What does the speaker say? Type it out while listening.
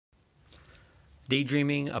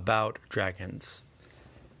Daydreaming about dragons.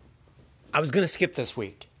 I was going to skip this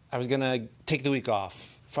week. I was going to take the week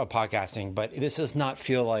off from podcasting, but this does not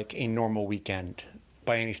feel like a normal weekend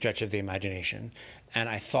by any stretch of the imagination. And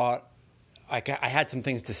I thought I had some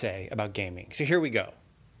things to say about gaming. So here we go.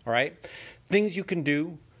 All right? Things you can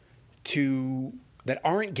do that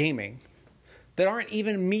aren't gaming, that aren't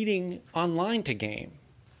even meeting online to game,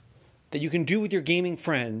 that you can do with your gaming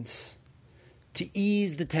friends to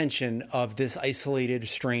ease the tension of this isolated,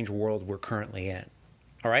 strange world we're currently in.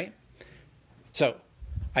 All right? So,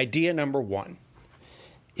 idea number one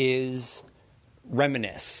is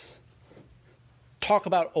reminisce. Talk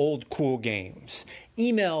about old cool games.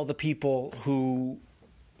 Email the people who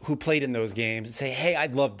played in those games and say, hey, I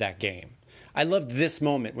loved that game. I loved this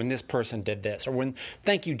moment when this person did this. Or when,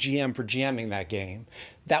 thank you, GM, for GMing that game.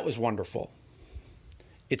 That was wonderful.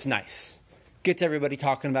 It's nice. Gets everybody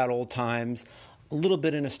talking about old times. A little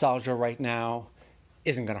bit of nostalgia right now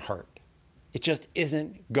isn't going to hurt. It just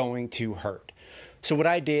isn't going to hurt. So what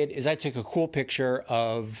I did is I took a cool picture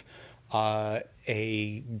of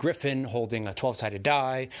a griffin holding a 12-sided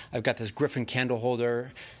die. I've got this griffin candle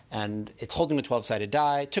holder, and it's holding a 12-sided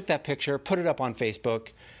die. Took that picture, put it up on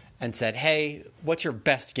Facebook, and said, hey, what's your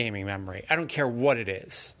best gaming memory? I don't care what it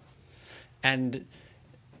is. And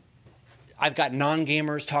I've got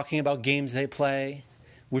non-gamers talking about games they play,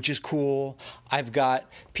 which is cool. I've got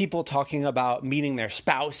people talking about meeting their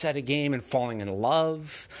spouse at a game and falling in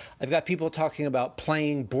love. I've got people talking about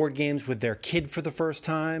playing board games with their kid for the first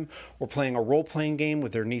time, or playing a role-playing game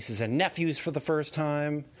with their nieces and nephews for the first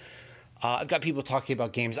time. I've got people talking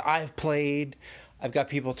about games I've played. I've got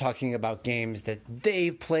people talking about games that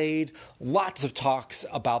they've played. Lots of talks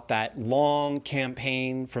about that long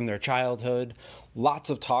campaign from their childhood.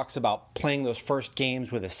 Lots of talks about playing those first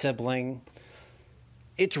games with a sibling.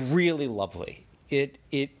 It's really lovely. It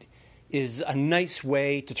is a nice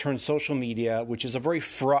way to turn social media, which is a very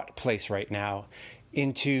fraught place right now,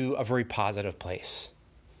 into a very positive place.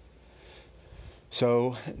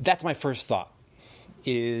 So that's my first thought,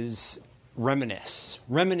 is reminisce.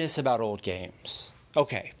 Reminisce about old games.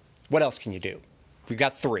 Okay, what else can you do? We've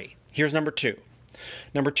got 3. Here's number 2.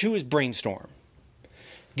 Number 2 is brainstorm.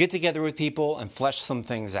 Get together with people and flesh some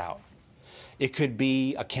things out. It could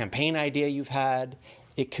be a campaign idea you've had.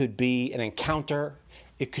 It could be an encounter.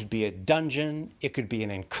 It could be a dungeon. It could be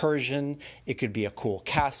an incursion. It could be a cool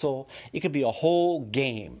castle. It could be a whole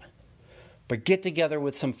game. But get together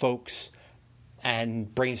with some folks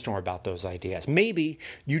and brainstorm about those ideas. Maybe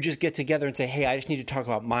you just get together and say, hey, I just need to talk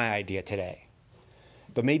about my idea today.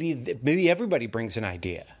 But maybe everybody brings an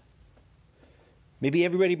idea. Maybe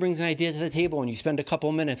everybody brings an idea to the table and you spend a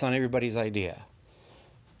couple minutes on everybody's idea,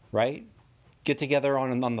 right? Get together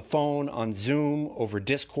on the phone, on Zoom, over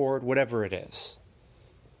Discord, whatever it is.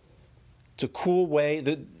 It's a cool way.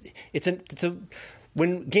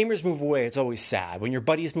 When gamers move away, it's always sad. When your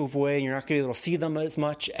buddies move away, you're not going to be able to see them as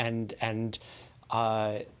much, and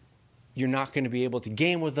you're not going to be able to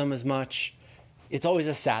game with them as much. It's always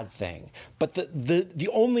a sad thing. But the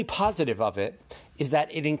only positive of it is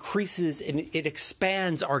that it increases and it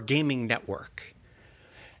expands our gaming network.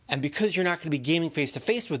 And because you're not going to be gaming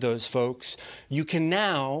face-to-face with those folks, you can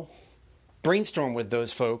now brainstorm with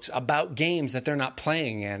those folks about games that they're not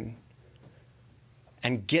playing in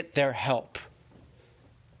and get their help.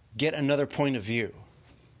 Get another point of view.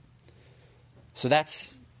 So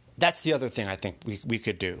that's the other thing I think we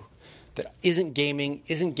could do. That isn't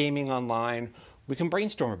gaming online. We can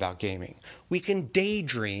brainstorm about gaming. We can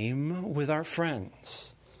daydream with our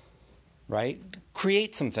friends, right?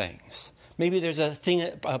 Create some things. Maybe there's a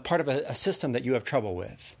part of a system that you have trouble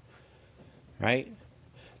with, right?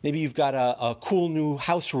 Maybe you've got a cool new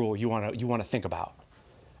house rule you want to think about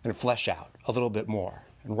and flesh out a little bit more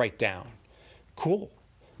and write down. Cool.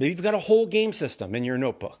 Maybe you've got a whole game system in your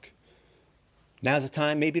notebook. Now's the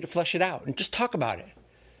time maybe to flesh it out and just talk about it.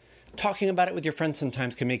 Talking about it with your friends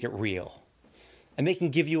sometimes can make it real. And they can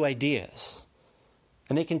give you ideas.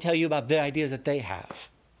 And they can tell you about the ideas that they have.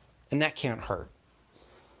 And that can't hurt.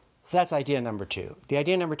 So that's idea number 2. The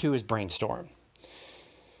idea number 2 is brainstorm.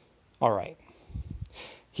 All right.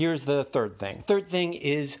 Here's the third thing. Third thing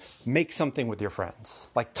is make something with your friends,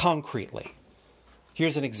 like concretely.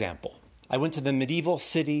 Here's an example. I went to the Medieval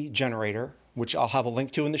City Generator, which I'll have a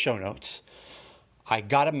link to in the show notes. I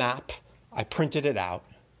got a map. I printed it out.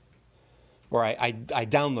 Or I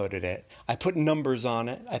downloaded it. I put numbers on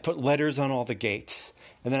it. I put letters on all the gates.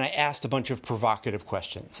 And then I asked a bunch of provocative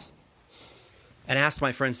questions. And asked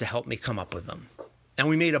my friends to help me come up with them. And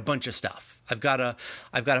we made a bunch of stuff. I've got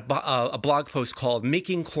a blog post called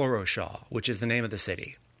Making Cloroshaw, which is the name of the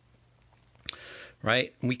city.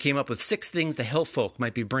 right? And we came up with 6 things the hill folk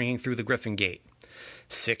might be bringing through the Griffin Gate.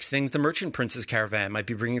 6 things the merchant prince's caravan might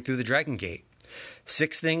be bringing through the Dragon Gate.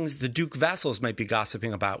 6 things the Duke vassals might be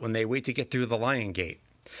gossiping about when they wait to get through the Lion Gate.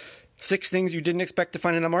 6 things you didn't expect to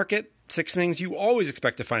find in the market. 6 things you always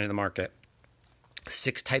expect to find in the market.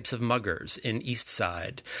 6 types of muggers in East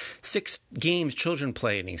Side. 6 games children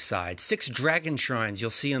play in East Side. 6 dragon shrines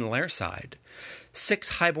you'll see in Lair Side.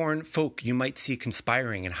 6 highborn folk you might see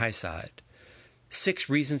conspiring in High Side. 6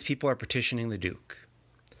 reasons people are petitioning the Duke.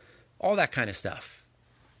 All that kind of stuff.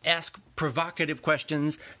 Ask provocative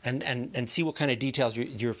questions and see what kind of details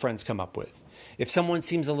your friends come up with. If someone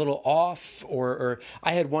seems a little off, or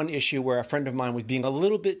I had one issue where a friend of mine was being a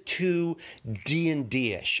little bit too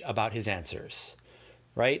D&D-ish about his answers,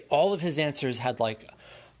 right? All of his answers had like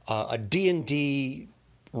a D&D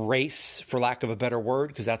race, for lack of a better word,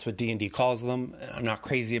 because that's what D&D calls them. I'm not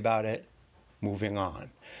crazy about it. Moving on.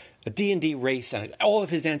 A D&D race, and all of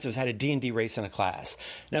his answers had a D&D race in a class.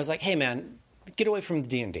 And I was like, hey man, get away from the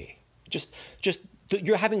D&D. Just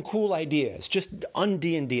you're having cool ideas. Just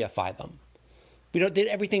un-D&D-ify them.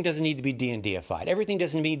 Everything doesn't need to be D&D-ified. Everything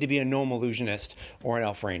doesn't need to be a gnome illusionist or an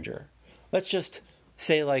elf ranger. Let's just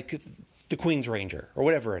say like the Queen's Ranger or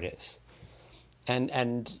whatever it is.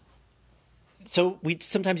 And so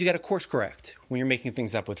sometimes you got to course correct when you're making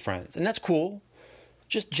things up with friends. And that's cool.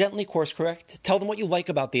 Just gently course correct. Tell them what you like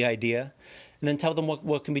about the idea, and then tell them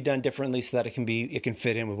what can be done differently so that it can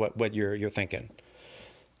fit in with what you're thinking.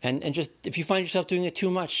 And just, if you find yourself doing it too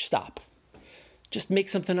much, stop. Just make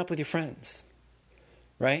something up with your friends.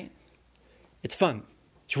 Right? It's fun.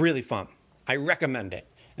 It's really fun. I recommend it.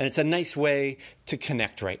 And it's a nice way to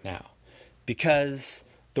connect right now, because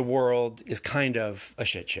the world is kind of a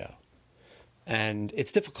shit show. And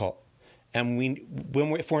it's difficult. And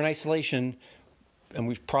if we're in isolation, and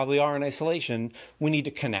we probably are in isolation, we need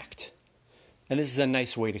to connect. And this is a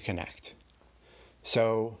nice way to connect.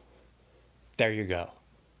 So there you go.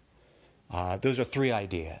 Those are 3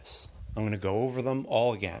 ideas. I'm going to go over them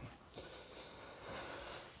all again.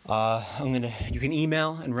 You can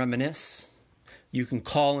email and reminisce. You can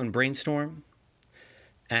call and brainstorm.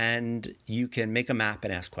 And you can make a map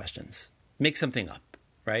and ask questions. Make something up,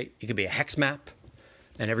 right? It could be a hex map,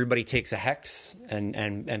 and everybody takes a hex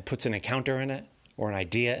and puts an encounter in it, or an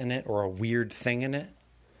idea in it, or a weird thing in it.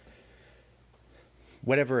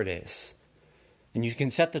 Whatever it is. And you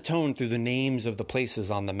can set the tone through the names of the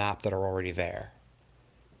places on the map that are already there.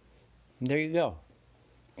 And there you go.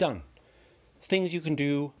 Done. Things you can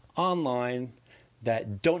do online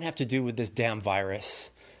that don't have to do with this damn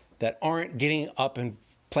virus, that aren't getting up and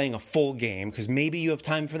playing a full game, because maybe you have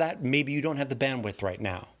time for that, maybe you don't have the bandwidth right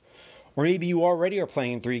now. Or maybe you already are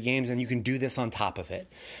playing 3 games and you can do this on top of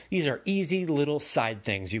it. These are easy little side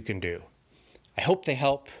things you can do. I hope they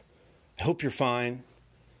help. I hope you're fine.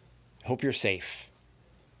 I hope you're safe.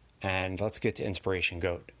 And let's get to Inspiration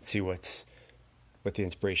Goat and see what the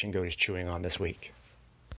Inspiration Goat is chewing on this week.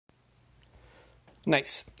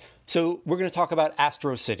 Nice. So we're going to talk about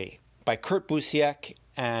Astro City by Kurt Busiek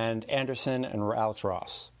and Anderson and Alex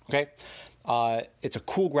Ross. Okay? It's a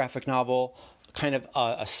cool graphic novel, kind of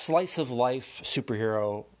a slice of life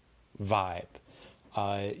superhero vibe,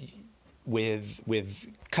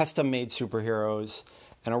 with custom made superheroes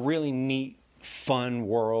and a really neat, fun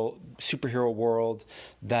superhero world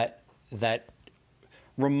that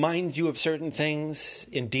reminds you of certain things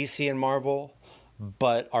in DC and Marvel,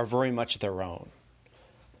 but are very much their own.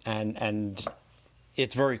 And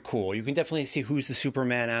it's very cool. You can definitely see who's the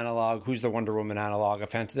Superman analog, who's the Wonder Woman analog.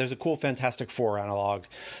 There's a cool Fantastic Four analog.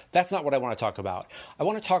 That's not what I want to talk about. I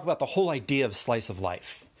want to talk about the whole idea of slice of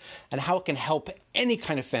life and how it can help any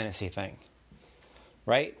kind of fantasy thing,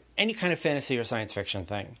 right? Any kind of fantasy or science fiction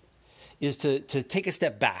thing is to take a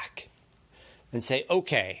step back and say,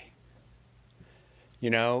 okay,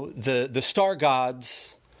 the star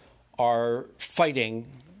gods are fighting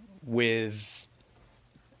with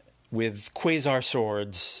quasar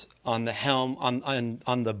swords on the helm,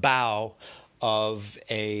 on the bow of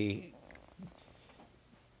a,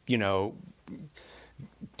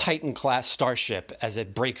 Titan-class starship as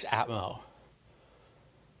it breaks Atmo.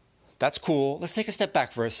 That's cool. Let's take a step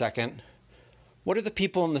back for a second. What are the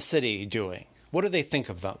people in the city doing? What do they think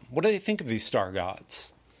of them? What do they think of these star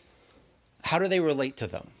gods? How do they relate to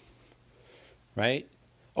them? Right?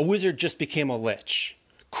 A wizard just became a lich.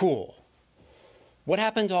 Cool. What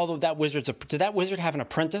happened to all of that wizard's... Did that wizard have an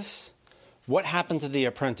apprentice? What happened to the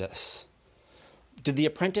apprentice? Did the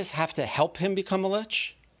apprentice have to help him become a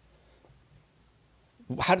lich?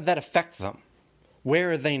 How did that affect them?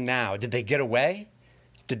 Where are they now? Did they get away?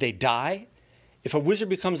 Did they die? If a wizard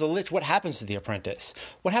becomes a lich, what happens to the apprentice?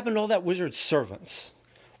 What happened to all that wizard's servants?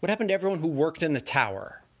 What happened to everyone who worked in the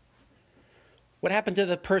tower? What happened to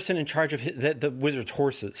the person in charge of the wizard's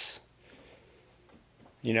horses?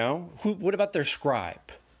 You know, what about their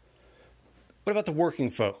scribe? What about the working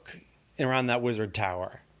folk around that wizard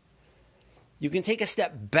tower? You can take a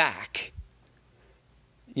step back.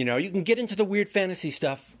 You know, you can get into the weird fantasy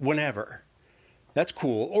stuff whenever. That's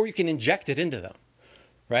cool. Or you can inject it into them,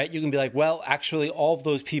 right? You can be like, well, actually, all of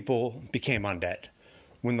those people became undead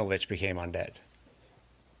when the Lich became undead.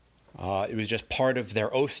 It was just part of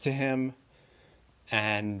their oath to him,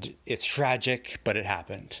 and it's tragic, but it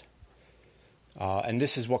happened. And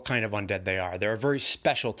this is what kind of undead they are. They're a very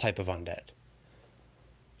special type of undead.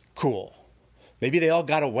 Cool. Maybe they all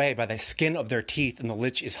got away by the skin of their teeth and the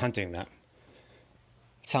Lich is hunting them.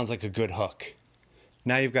 Sounds like a good hook.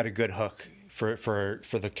 Now you've got a good hook for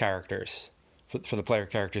the characters, for the player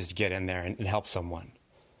characters to get in there and help someone.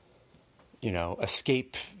 You know,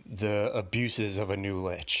 escape the abuses of a new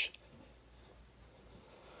Lich.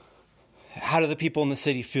 How do the people in the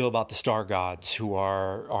city feel about the Star Gods who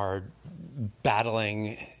are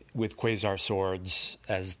battling with Quasar swords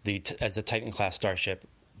as the Titan class starship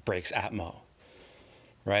breaks Atmo?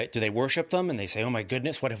 Right? Do they worship them and they say, "Oh my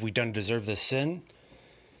goodness, what have we done to deserve this sin?"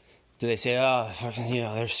 Do they say, "Oh, you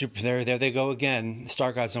know, they're super, there they go again. The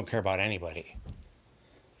Star Gods don't care about anybody"?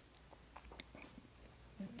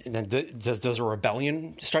 And then does a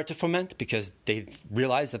rebellion start to foment because they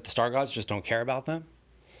realize that the Star Gods just don't care about them?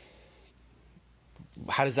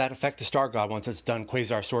 How does that affect the Star God once it's done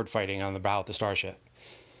Quasar sword fighting on the bow of the starship?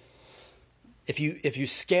 If you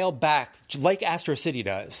scale back, like Astro City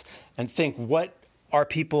does, and think, what are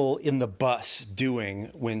people in the bus doing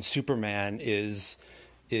when Superman is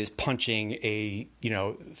punching a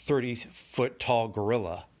 30-foot tall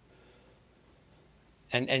gorilla?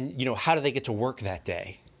 And how do they get to work that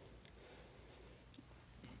day?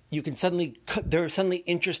 There are suddenly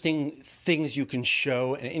interesting things you can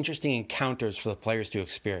show and interesting encounters for the players to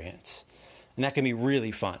experience. And that can be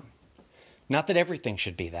really fun. Not that everything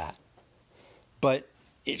should be that, but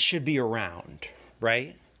it should be around,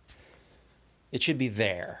 right? It should be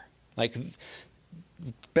there. Like,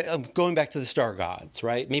 going back to the Star Gods,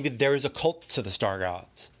 right? Maybe there is a cult to the Star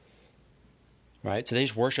Gods, right? So they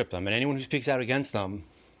just worship them. And anyone who speaks out against them,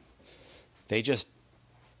 they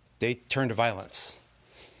turn to violence.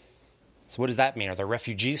 So what does that mean? Are there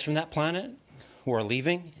refugees from that planet who are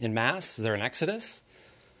leaving en masse? Is there an exodus?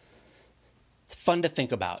 It's fun to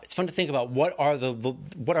think about. It's fun to think about what are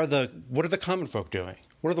the common folk doing?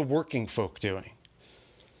 What are the working folk doing?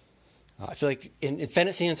 I feel like in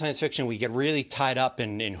fantasy and science fiction, we get really tied up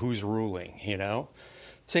in who's ruling, you know?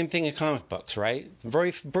 Same thing in comic books, right?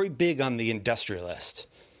 Very, very big on the industrialist.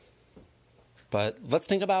 But let's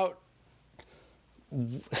think about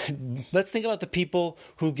the people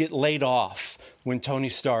who get laid off when Tony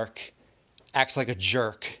Stark acts like a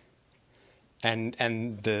jerk and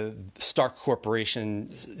the Stark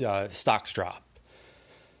Corporation stocks drop,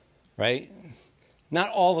 right? Not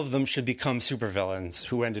all of them should become supervillains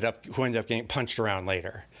who ended up getting punched around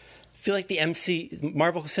later. I feel like the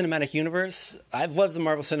Marvel Cinematic Universe, I've loved the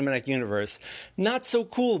Marvel Cinematic Universe, not so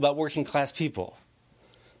cool about working class people.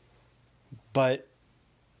 But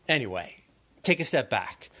anyway, take a step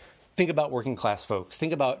back. Think about working class folks.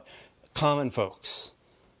 Think about common folks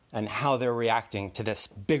and how they're reacting to this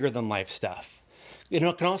bigger than life stuff. It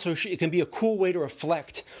can be a cool way to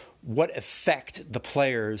reflect what effect the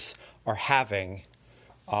players are having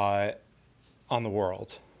on the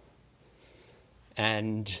world.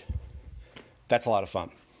 And that's a lot of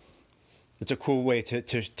fun. It's a cool way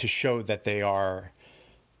to show that they are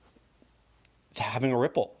having a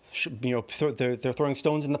ripple. They're throwing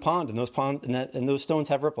stones in the pond, and those stones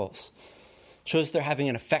have ripples. Shows they're having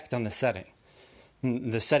an effect on the setting.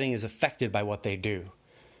 The setting is affected by what they do.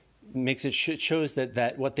 It shows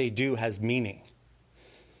that what they do has meaning,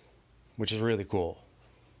 which is really cool.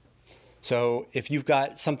 So if you've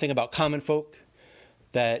got something about common folk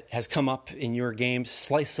that has come up in your games,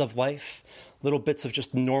 slice of life, little bits of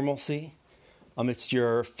just normalcy amidst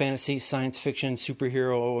your fantasy, science fiction,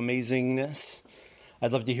 superhero amazingness,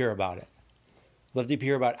 I'd love to hear about it. I'd love to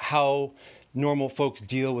hear about how normal folks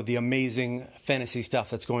deal with the amazing fantasy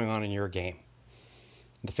stuff that's going on in your game.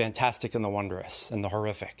 The fantastic and the wondrous and the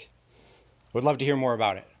horrific. I would love to hear more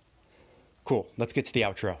about it. Cool. Let's get to the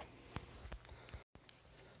outro.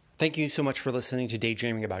 Thank you so much for listening to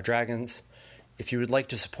Daydreaming About Dragons. If you would like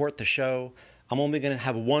to support the show, I'm only going to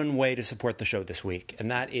have one way to support the show this week,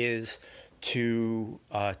 and that is to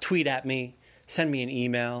tweet at me. Send me an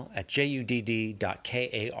email at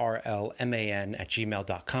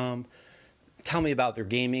judd.karlman@gmail.com. Tell me about their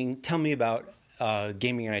gaming. Tell me about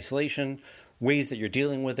gaming in isolation, ways that you're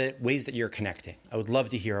dealing with it, ways that you're connecting. I would love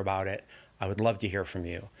to hear about it. I would love to hear from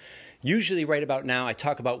you. Usually right about now, I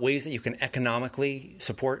talk about ways that you can economically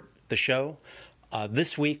support the show.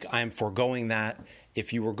 This week, I'm foregoing that.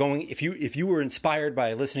 If you were inspired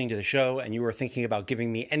by listening to the show and you were thinking about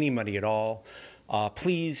giving me any money at all,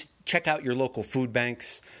 please check out your local food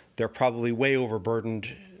banks. They're probably way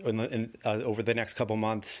overburdened over the next couple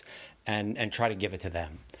months, and try to give it to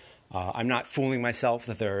them. I'm not fooling myself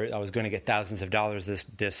that I was going to get thousands of dollars this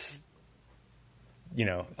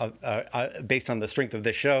based on the strength of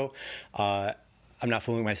this show. I'm not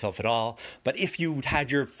fooling myself at all. But if you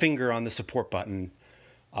had your finger on the support button,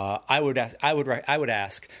 I would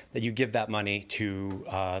ask that you give that money to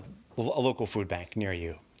a local food bank near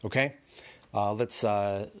you. Okay, let's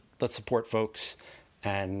support folks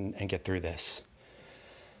and get through this.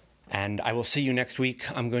 And I will see you next week.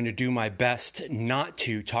 I'm going to do my best not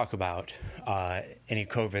to talk about any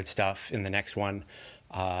COVID stuff in the next one.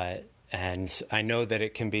 And I know that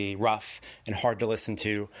it can be rough and hard to listen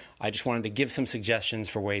to. I just wanted to give some suggestions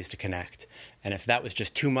for ways to connect. And if that was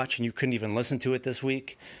just too much and you couldn't even listen to it this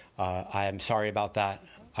week, I am sorry about that.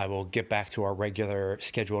 I will get back to our regular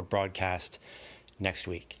scheduled broadcast next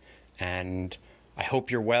week. And I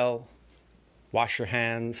hope you're well. Wash your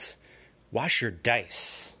hands. Wash your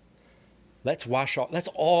dice. Let's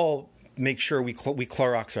all make sure we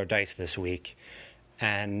Clorox our dice this week.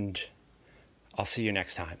 And I'll see you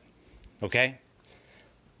next time. Okay?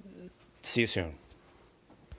 See you soon.